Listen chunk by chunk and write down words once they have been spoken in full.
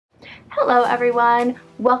Hello everyone!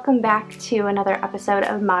 Welcome back to another episode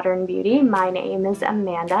of Modern Beauty. My name is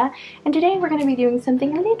Amanda, and today we're going to be doing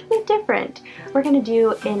something a little bit different. We're going to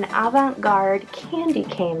do an Avant Garde candy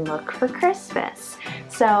cane look for Christmas.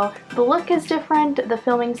 So the look is different, the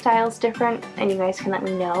filming style is different, and you guys can let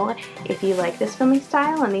me know if you like this filming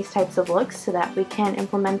style and these types of looks so that we can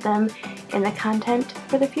implement them in the content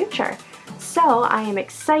for the future. So I am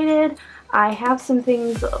excited. I have some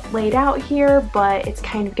things laid out here, but it's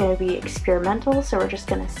kind of going to be experimental, so we're just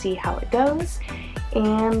going to see how it goes,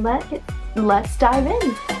 and let's dive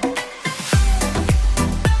in.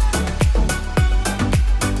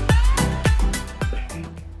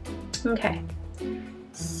 Okay,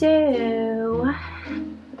 so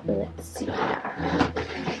let's see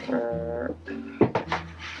here.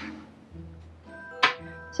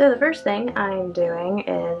 So the first thing I'm doing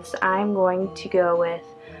is I'm going to go with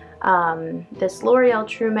this L'Oreal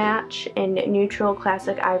True Match in Neutral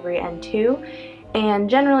Classic Ivory N2, and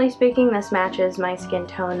generally speaking this matches my skin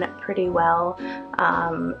tone pretty well.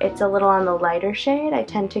 It's a little on the lighter shade. I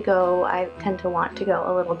tend to want to go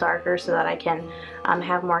a little darker so that I can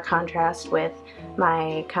have more contrast with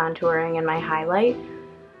my contouring and my highlight.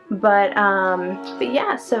 But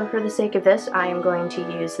yeah, so for the sake of this, I am going to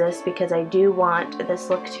use this because I do want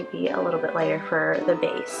this look to be a little bit lighter for the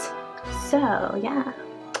base. So yeah.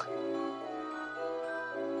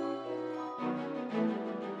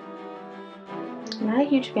 I'm not a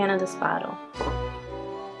huge fan of this bottle.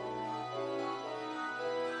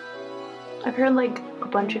 I've heard like a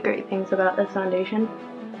bunch of great things about this foundation,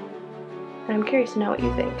 and I'm curious to know what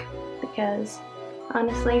you think, because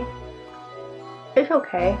honestly, it's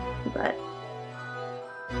okay, but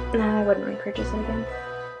I wouldn't repurchase it again.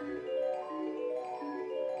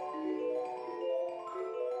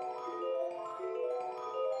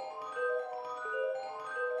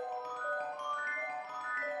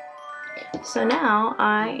 So now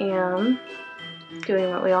I am doing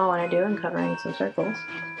what we all want to do and covering some circles.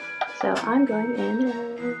 So I'm going in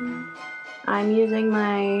and I'm using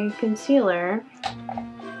my concealer.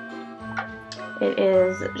 It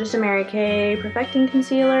is just a Mary Kay Perfecting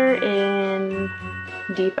Concealer in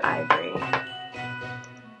Deep Ivory.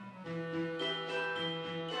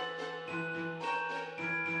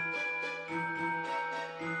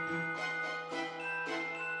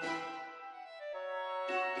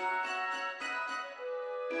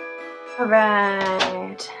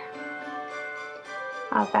 Alright.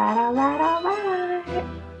 Alright.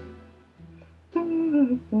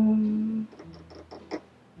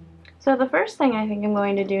 So the first thing I think I'm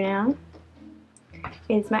going to do now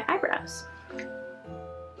is my eyebrows.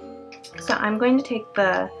 So I'm going to take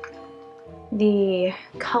the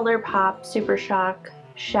ColourPop Super Shock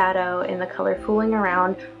shadow in the color Fooling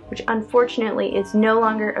Around, which unfortunately is no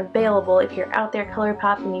longer available. If you're out there,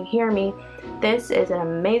 ColourPop, and you hear me, this is an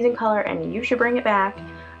amazing color and you should bring it back.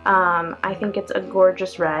 I think it's a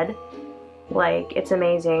gorgeous red. Like, it's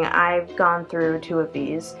amazing. I've gone through 2 of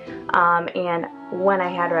these, and when I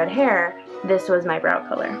had red hair, this was my brow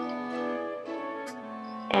color,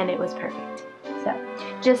 and it was perfect. So,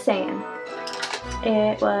 just saying,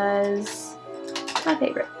 it was my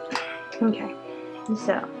favorite. Okay,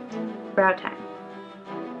 so, brow time.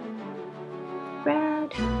 Brow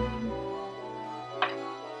time.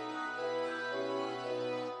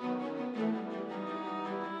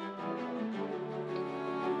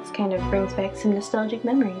 This kind of brings back some nostalgic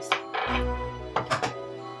memories.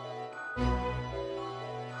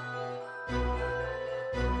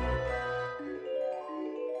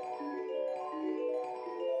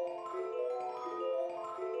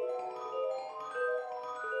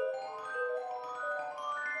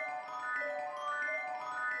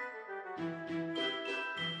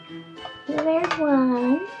 There's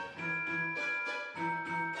one.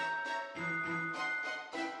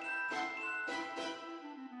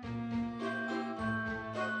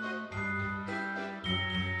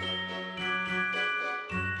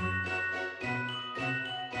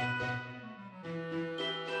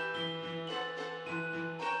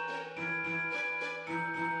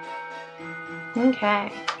 Okay,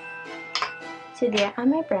 so there are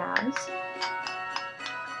my brows.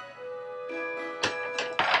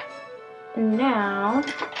 Now,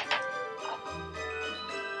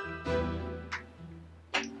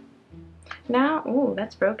 ooh,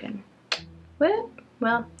 that's broken. What?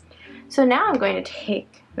 Well, so now I'm going to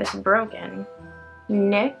take this broken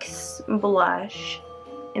NYX blush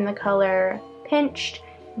in the color Pinched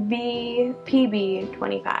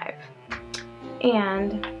PB25,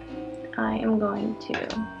 and I am going to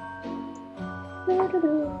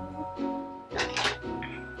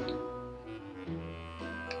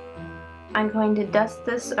I'm going to dust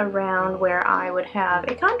this around where I would have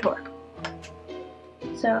a contour.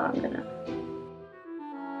 So I'm gonna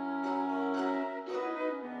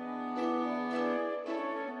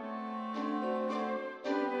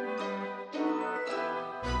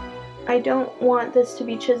I don't want this to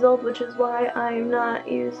be chiseled, which is why I'm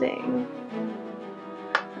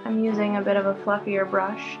using a bit of a fluffier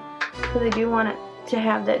brush, because I do want it to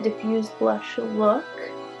have that diffused blush look.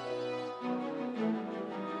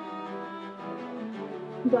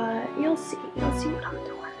 But you'll see what I'm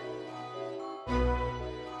doing.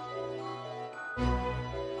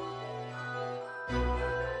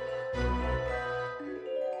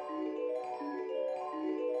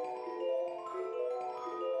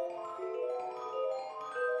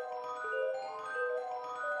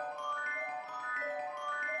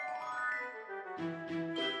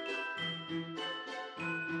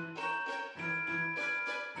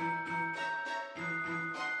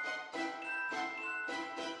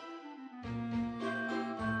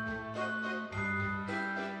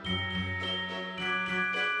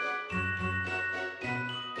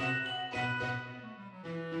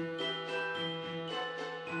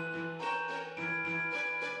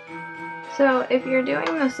 So if you're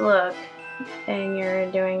doing this look and you're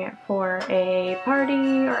doing it for a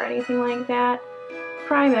party or anything like that,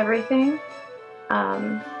 prime everything.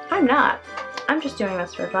 I'm not. I'm just doing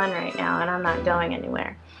this for fun right now, and I'm not going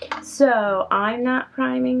anywhere. So I'm not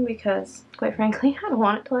priming because, quite frankly, I don't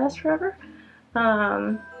want it to last forever.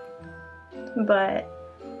 But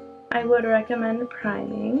I would recommend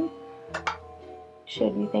priming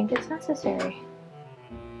should you think it's necessary.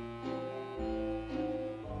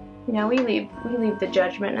 You know, we leave the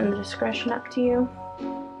judgment and the discretion up to you.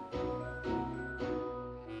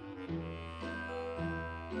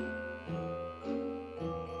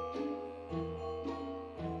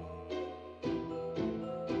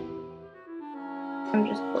 I'm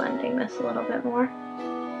just blending this a little bit more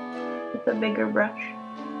with a bigger brush.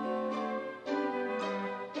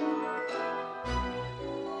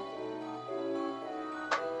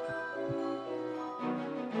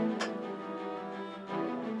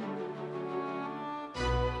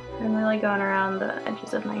 I'm really going around the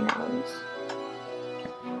edges of my nose.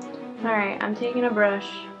 Alright, I'm taking a brush,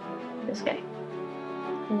 this guy,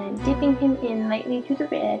 and then dipping him in lightly to the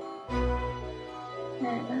red. And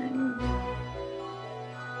I'm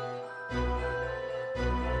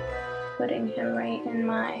putting him right in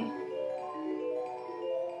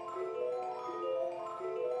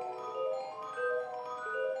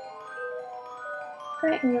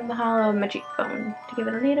the hollow of my cheekbone to give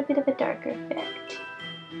it a little bit of a darker effect.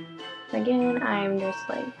 Again, I'm just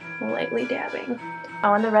like lightly dabbing.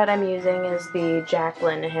 Oh, and the red I'm using is the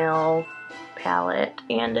Jaclyn Hill palette,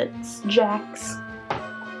 and it's Jack's.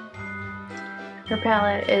 Her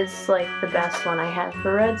palette is like the best one I have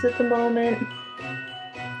for reds at the moment.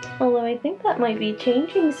 Although I think that might be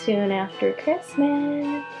changing soon after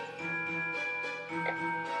Christmas.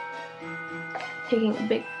 Taking a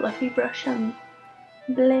big fluffy brush, I'm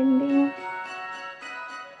blending.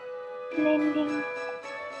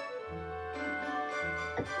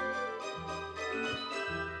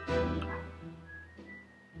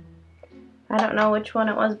 I don't know which one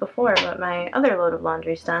it was before, but my other load of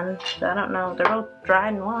laundry's done, so I don't know. They're both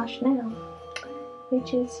dried and washed now,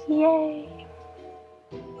 which is yay.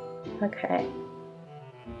 Okay.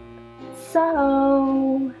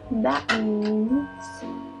 So that means...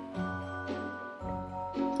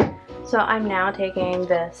 So I'm now taking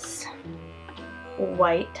this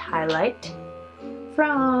white highlight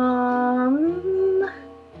from...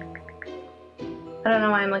 I don't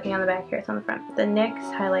know why I'm looking on the back here, it's on the front. The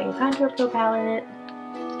NYX Highlight and Contour Pro palette,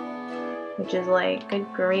 which is like, good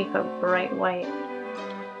grief, a bright white.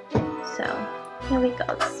 So, here we go.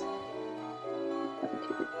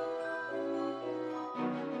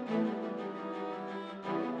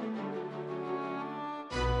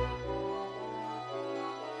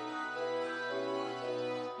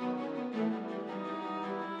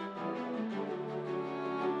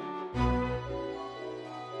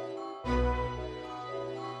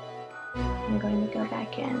 I'm going to go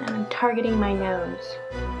back in and I'm targeting my nose.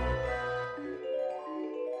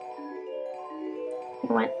 I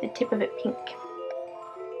want the tip of it pink.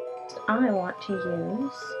 So I want to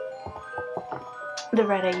use the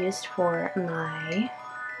red I used for my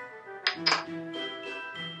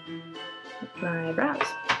brows.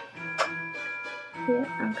 Yeah,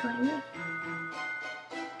 I'm going to.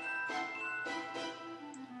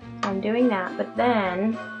 I'm doing that, but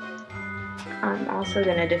then I'm also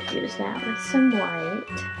going to diffuse that with some white.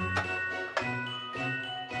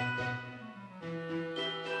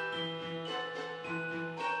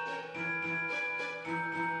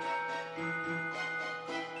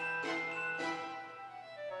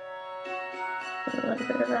 A little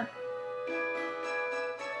bit of a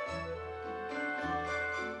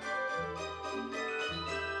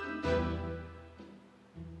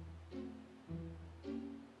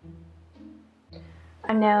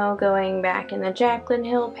I'm now going back in the Jaclyn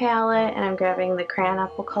Hill palette and I'm grabbing the crayon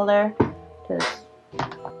apple color. Just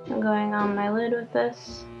I'm going on my lid with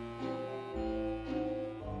this.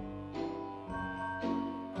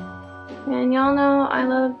 And y'all know I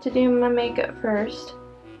love to do my makeup first.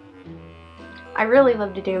 I really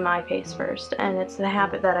love to do my face first, and it's the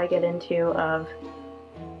habit that I get into of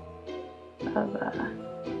it's a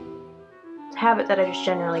habit that I just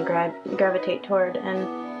generally gravitate toward, and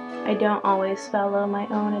I don't always follow my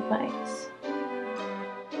own advice.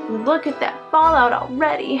 Look at that fallout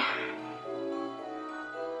already!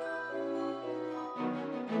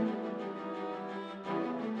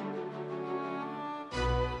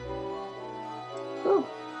 Ooh,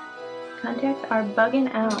 contacts are bugging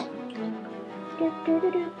out.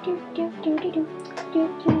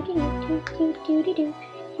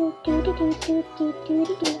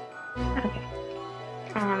 Okay.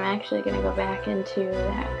 I'm actually going to go back into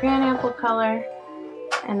that crayon apple color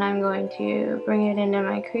and I'm going to bring it into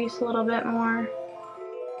my crease a little bit more.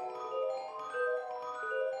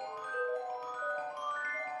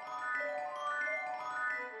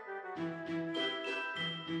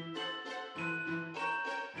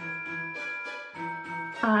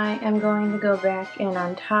 I am going to go back in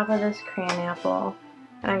on top of this crayon apple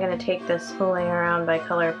and I'm going to take this Fooling Around by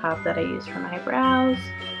ColourPop that I use for my brows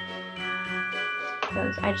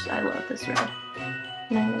because I love this red.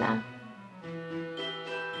 And I'm going to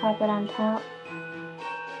pop it on top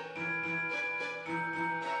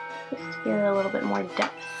just to give it a little bit more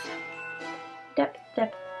depth. Depth,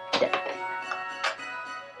 depth, depth.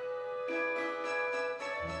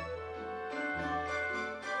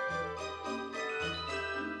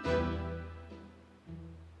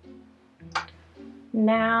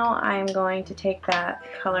 Now I'm going to take that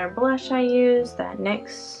color blush I used, that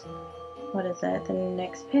NYX, what is it, the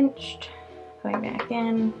NYX Pinched, going back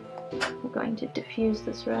in. I'm going to diffuse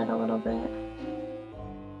this red a little bit.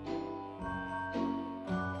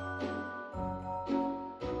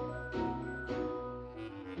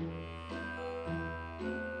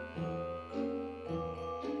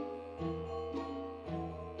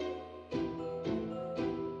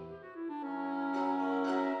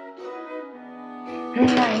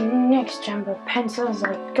 My NYX jumbo pencils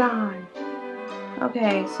are gone.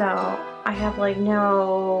 Okay, so I have like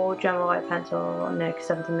no jumbo eye pencil NYX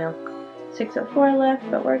 7th Milk 604 left,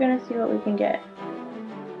 but we're gonna see what we can get.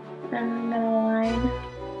 And I'm gonna line.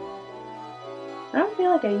 I don't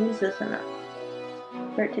feel like I use this enough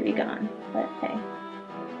for it to be gone, but hey,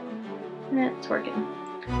 it's working.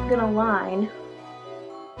 I'm gonna line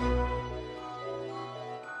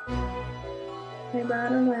my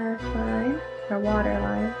bottom lash line, or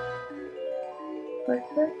waterline, with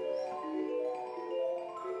this.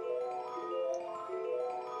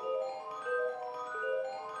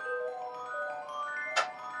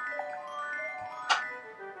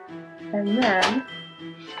 And then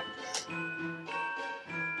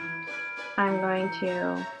I'm going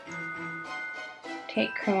to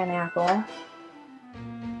take crayon apple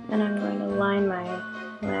and I'm going to line my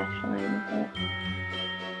lash line with it.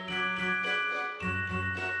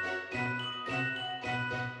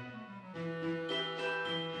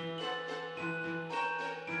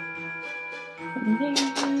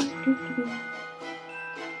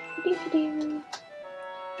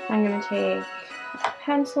 I'm going to take a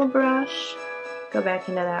pencil brush, go back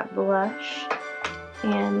into that blush,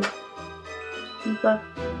 and buff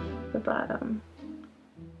the bottom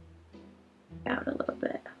out a little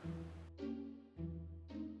bit.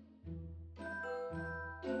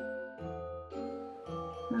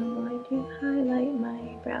 I'm going to highlight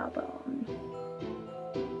my brow bone.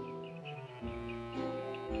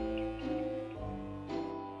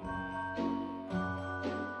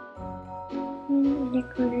 And the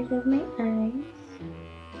corners of my eyes.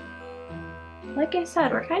 Like I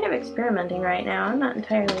said, we're kind of experimenting right now. I'm not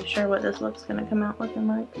entirely sure what this look's gonna come out looking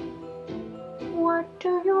like. What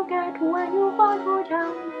do you get when you water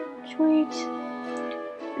down sweet?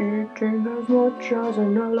 Eating as much as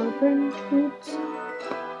an elephant eats.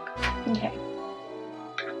 Okay.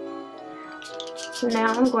 So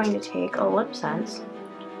now I'm going to take a lip sense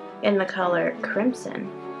in the color Crimson.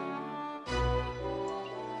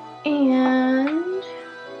 And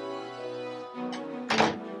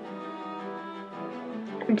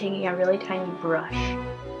I'm taking a really tiny brush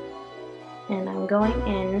and I'm going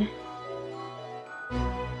in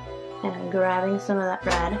and I'm grabbing some of that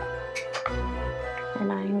red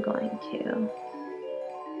and I'm going to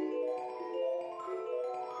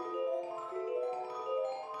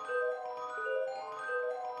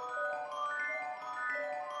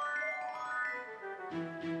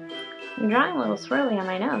I'm drawing a little swirly on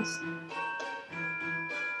my nose.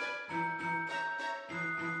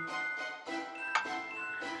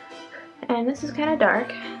 And this is kind of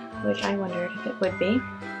dark, which I wondered if it would be,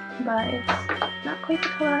 but it's not quite the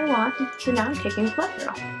color I want, so now I'm taking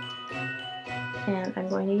Collateral. And I'm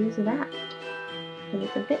going to use that, because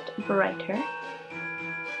it's a bit brighter.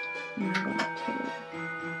 And I'm going to...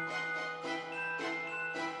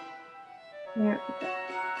 There we go.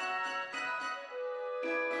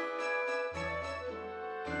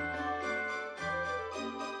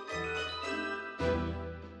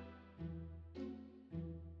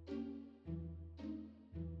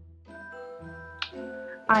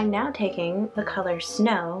 I'm now taking the color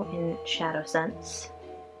Snow in Shadow Sense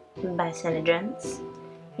by Synergence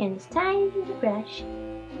in this tiny little brush,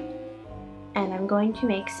 and I'm going to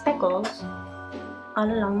make speckles all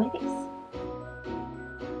along my face.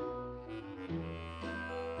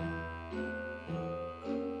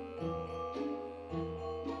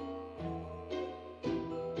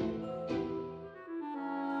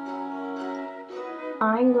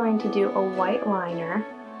 I'm going to do a white liner .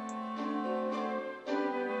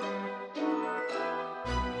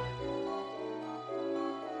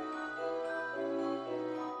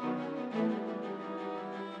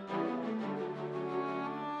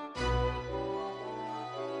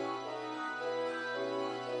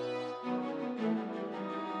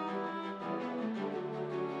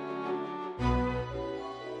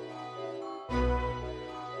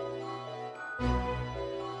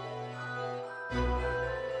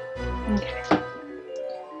 Okay,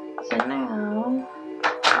 so now,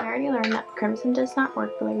 I already learned that crimson does not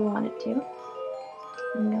work the way we want it to.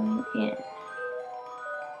 I'm going in,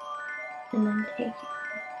 and then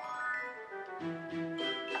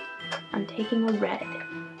I'm taking a red,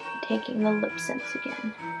 taking the lip sense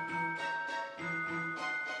again.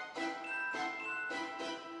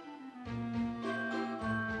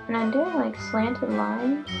 And I'm doing like slanted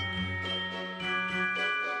lines.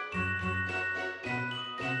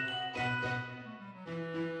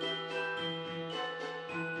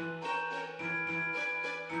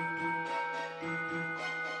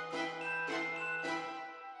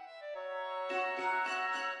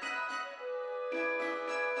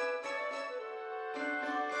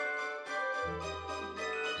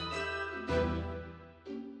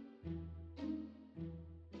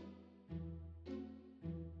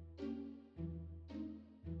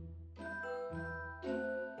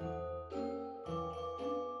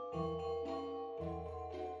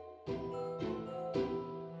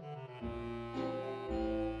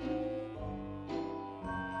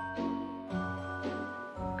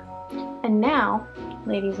 And now,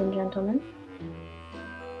 ladies and gentlemen,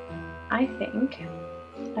 I think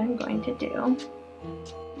I'm going to do...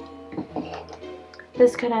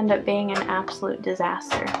 This could end up being an absolute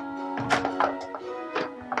disaster.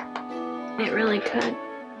 It really could.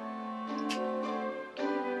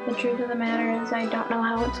 The truth of the matter is I don't know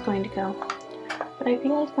how it's going to go. But I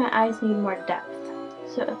feel like my eyes need more depth.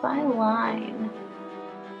 So if I line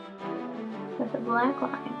with a black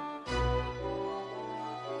line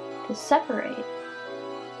to separate,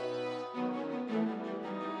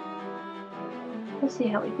 we'll see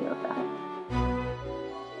how we feel about it.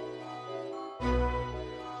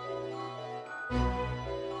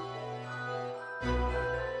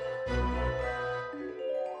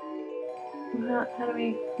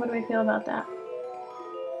 What do we feel about that?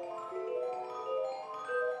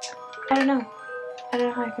 I don't know. I don't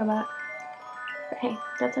know how I feel about it. But hey,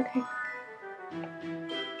 that's okay.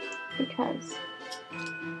 Because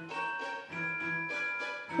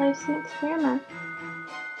life's an experiment.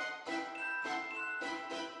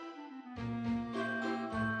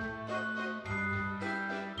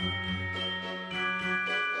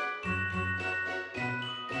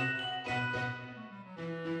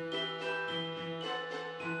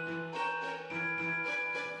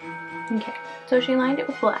 Okay, so she lined it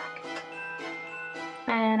with black.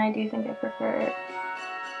 And I do think I prefer it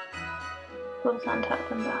both on top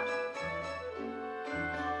and bottom.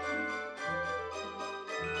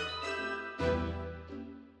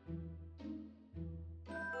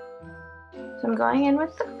 So I'm going in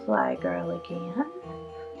with the Fly Girl again.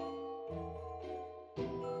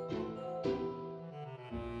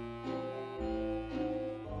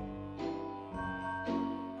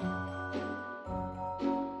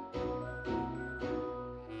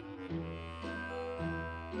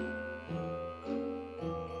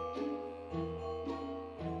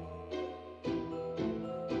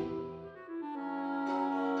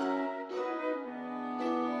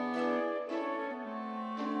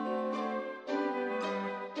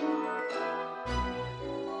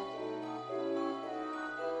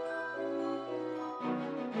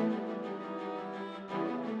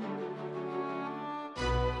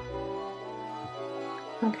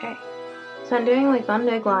 Okay, so I'm doing like one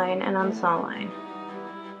big line and one small line.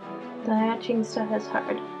 The hatching stuff is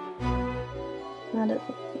hard. That is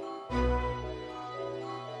easy.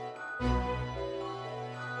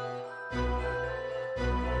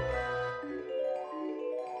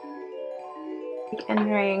 Like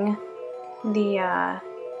entering the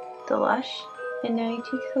blush in my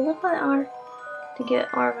cheeks a little bit more to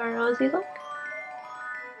get more of a rosy look.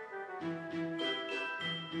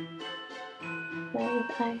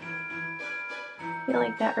 I feel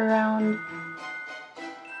like that round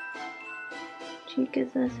cheek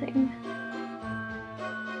is missing.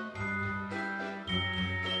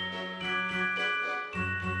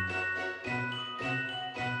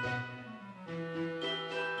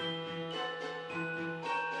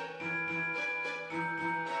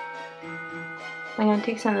 I'm going to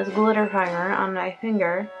take some of this glitter primer on my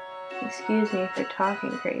finger. Excuse me for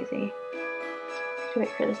talking crazy. Just wait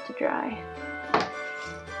for this to dry.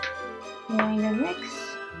 I'm going to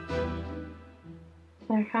mix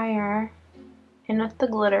my primer in with the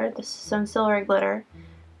glitter. This is some silver glitter.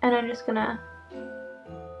 And I'm just going to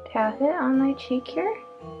tap it on my cheek here.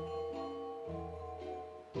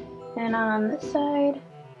 And on this side.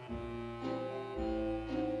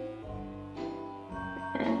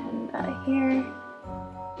 And here.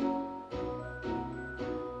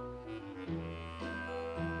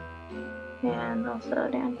 And also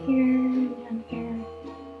down here.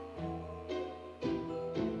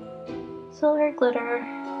 Silver glitter.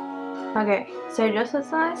 Okay, so I just put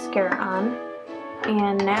some mascara on,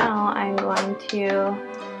 and now I'm going to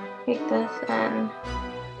take this and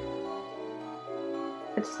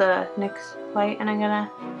it's the NYX light, and I'm gonna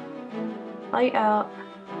light out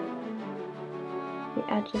the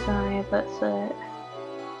edges on my lip so that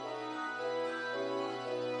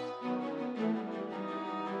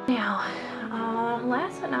now,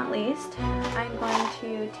 last but not least, I'm going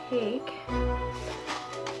to take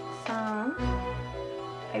some,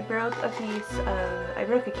 I broke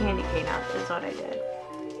a candy cane up is what I did,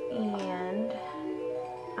 and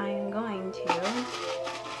I'm going to take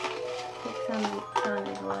some of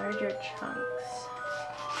these larger chunks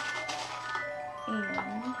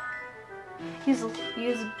and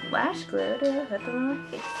use lash glue to put them on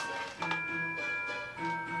my face,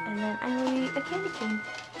 and then I will eat a candy cane.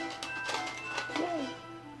 Yay!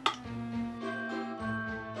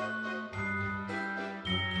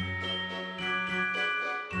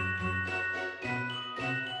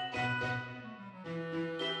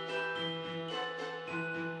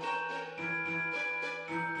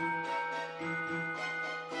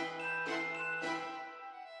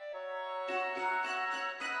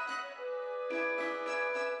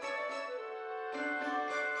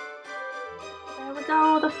 There we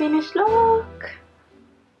go, the finished look!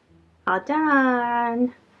 All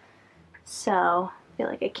done! So, I feel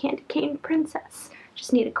like a candy cane princess.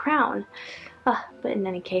 Just need a crown. But in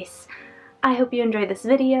any case, I hope you enjoyed this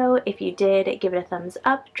video. If you did, give it a thumbs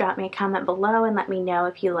up, drop me a comment below, and let me know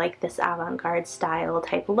if you like this avant-garde style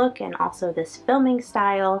type look and also this filming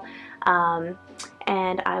style.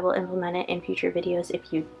 And I will implement it in future videos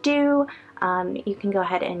if you do. You can go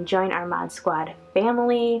ahead and join our Mod Squad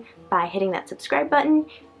family by hitting that subscribe button.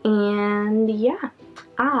 And yeah,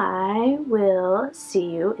 I will see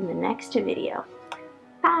you in the next video.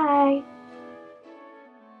 Bye!